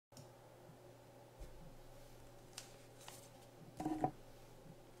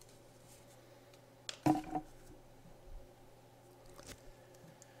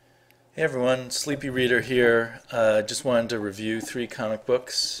Hey everyone, Sleepy Reader here. Just wanted to review three comic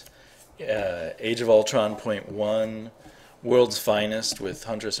books. Age of Ultron .1, World's Finest with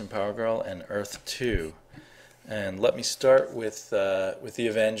Huntress and Power Girl, and Earth 2. And let me start with the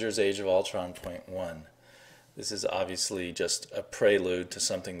Avengers Age of Ultron .1. This is obviously just a prelude to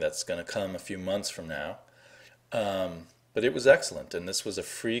something that's going to come a few months from now. But it was excellent, and this was a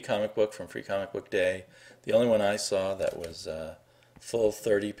free comic book from Free Comic Book Day. The only one I saw that was full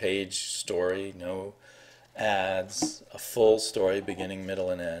 30-page story, no ads, a full story beginning,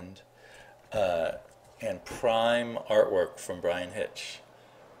 middle, and end, and prime artwork from Brian Hitch.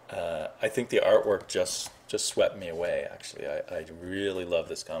 I think the artwork just swept me away, actually. I really love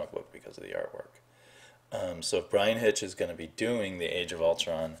this comic book because of the artwork. So if Brian Hitch is going to be doing the Age of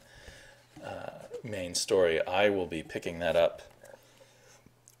Ultron main story, I will be picking that up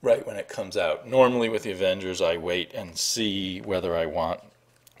right when it comes out. Normally with the Avengers, I wait and see whether I want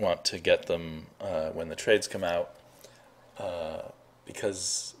to get them when the trades come out,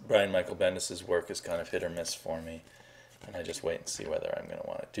 because Brian Michael Bendis' work is kind of hit or miss for me, and I just wait and see whether I'm going to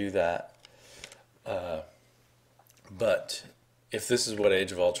want to do that. But if this is what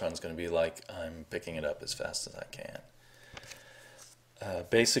Age of Ultron is going to be like, I'm picking it up as fast as I can.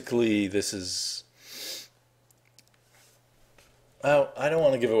 Basically, this is... Oh, I don't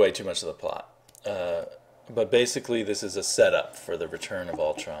want to give away too much of the plot, but basically this is a setup for the return of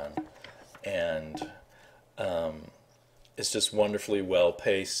Ultron, and it's just wonderfully well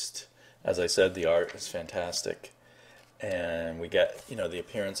paced. As I said, the art is fantastic, and we get the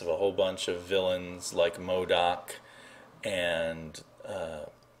appearance of a whole bunch of villains like MODOK and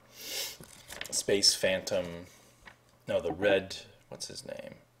Space Phantom. No, the Red. What's his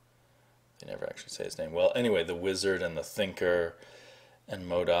name? They never actually say his name. Well, anyway, the Wizard and the Thinker and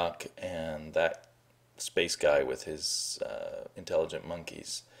MODOK and that space guy with his intelligent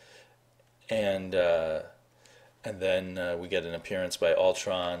monkeys. And then we get an appearance by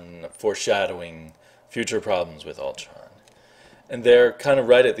Ultron foreshadowing future problems with Ultron. And they're kind of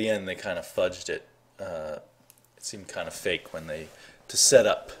right at the end, they kind of fudged it. It seemed kind of fake to set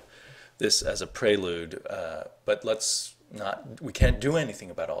up this as a prelude, but we can't do anything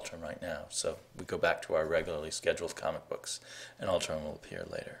about Ultron right now, so we go back to our regularly scheduled comic books, and Ultron will appear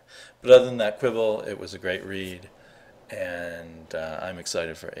later. But other than that quibble, it was a great read, and I'm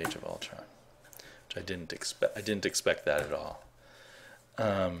excited for Age of Ultron, which I didn't expect that at all.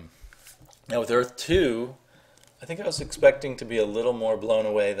 Now with Earth 2, I think I was expecting to be a little more blown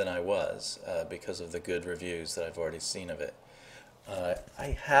away than I was, because of the good reviews that I've already seen of it.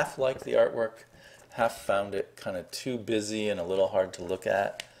 I half liked the artwork, half found it kind of too busy and a little hard to look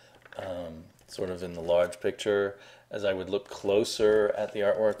at, sort of in the large picture. As I would look closer at the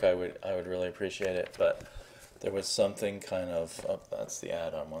artwork, I would really appreciate it, but there was something kind of, oh, that's the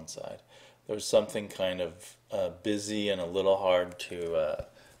ad on one side. There was something kind of busy and a little hard to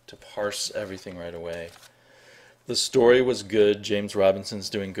parse everything right away. The story was good. James Robinson's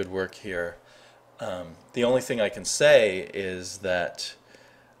doing good work here. The only thing I can say is that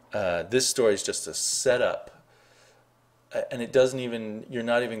this story is just a setup, and you're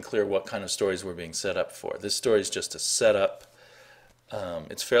not even clear what kind of stories we're being set up for. This story is just a setup.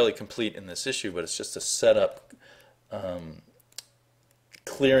 It's fairly complete in this issue, but it's just a setup,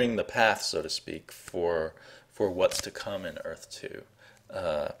 clearing the path, so to speak, for what's to come in Earth 2.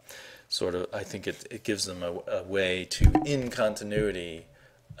 I think it gives them a way to, in continuity,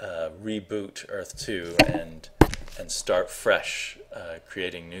 reboot Earth 2 and start fresh,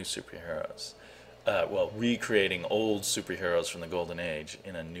 creating new superheroes. Recreating old superheroes from the Golden Age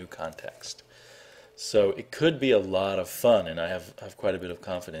in a new context. So it could be a lot of fun, and I have quite a bit of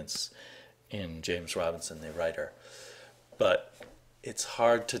confidence in James Robinson, the writer. But it's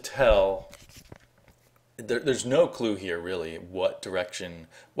hard to tell. There's no clue here, really, what direction,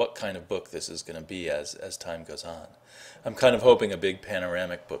 what kind of book this is going to be as time goes on. I'm kind of hoping a big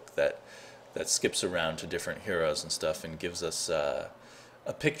panoramic book that skips around to different heroes and stuff and gives us a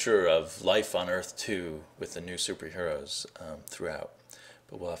picture of life on Earth 2 with the new superheroes throughout.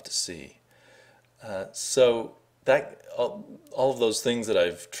 But we'll have to see. So that all of those things that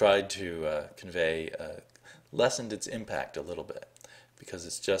I've tried to convey lessened its impact a little bit, because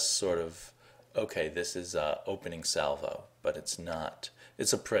it's just sort of, okay, this is opening salvo, but it's not.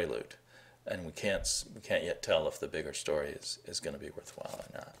 It's a prelude, and we can't yet tell if the bigger story is going to be worthwhile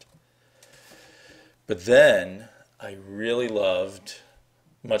or not. But then I really loved,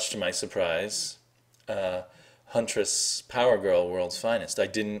 much to my surprise, Huntress Power Girl World's Finest. I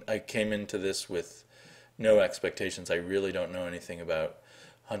came into this with no expectations. I really don't know anything about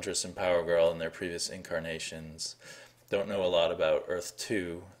Huntress and Power Girl and their previous incarnations. don't know a lot about Earth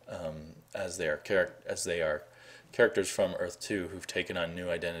 2, as they are characters from Earth 2 who've taken on new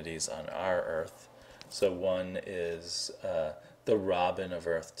identities on our Earth. So one is the Robin of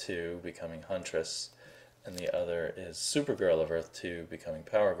Earth 2 becoming Huntress, and the other is Supergirl of Earth 2 becoming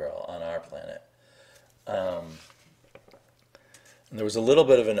Power Girl on our planet. And there was a little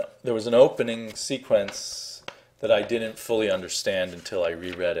bit of an opening sequence that I didn't fully understand until I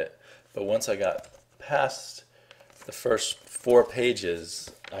reread it. But once I got past the first 4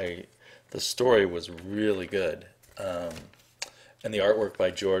 pages, the story was really good. And the artwork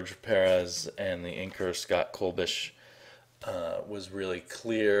by George Perez and the inker Scott Kolbish was really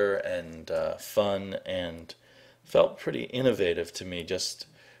clear and fun, and felt pretty innovative to me, just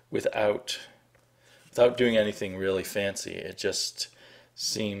without doing anything really fancy. It just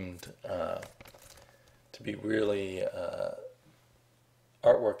seemed to be really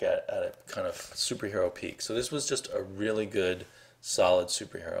artwork at a kind of superhero peak. So this was just a really good, solid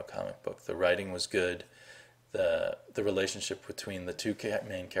superhero comic book. The writing was good. The relationship between the two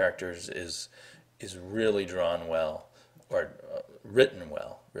main characters is really drawn well, or written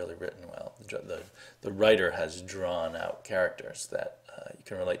well, really written well. The writer has drawn out characters that you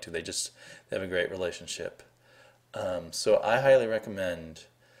can relate to. They have a great relationship. So I highly recommend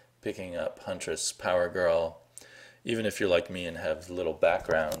picking up Huntress, Power Girl, even if you're like me and have little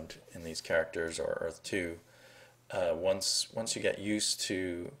background in these characters or Earth 2. Once you get used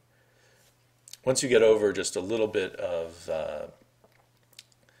to, once you get over just a little bit of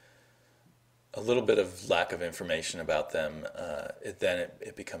lack of information about them, then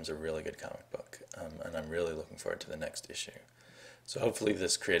it becomes a really good comic book, and I'm really looking forward to the next issue. So hopefully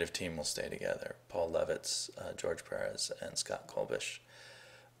this creative team will stay together. Paul Levitz, George Perez, and Scott Kolbish.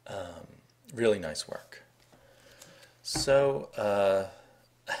 Really nice work. So,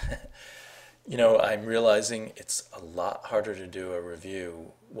 I'm realizing it's a lot harder to do a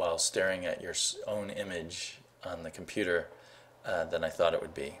review while staring at your own image on the computer than I thought it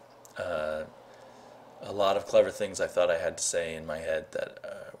would be. A lot of clever things I thought I had to say in my head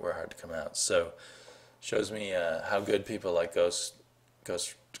that were hard to come out. So, shows me how good people like Ghost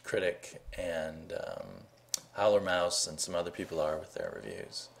Critic and Howler Mouse and some other people are with their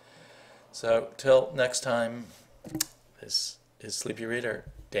reviews. So, till next time, this is Sleepy Reader,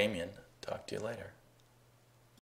 Damien. Talk to you later.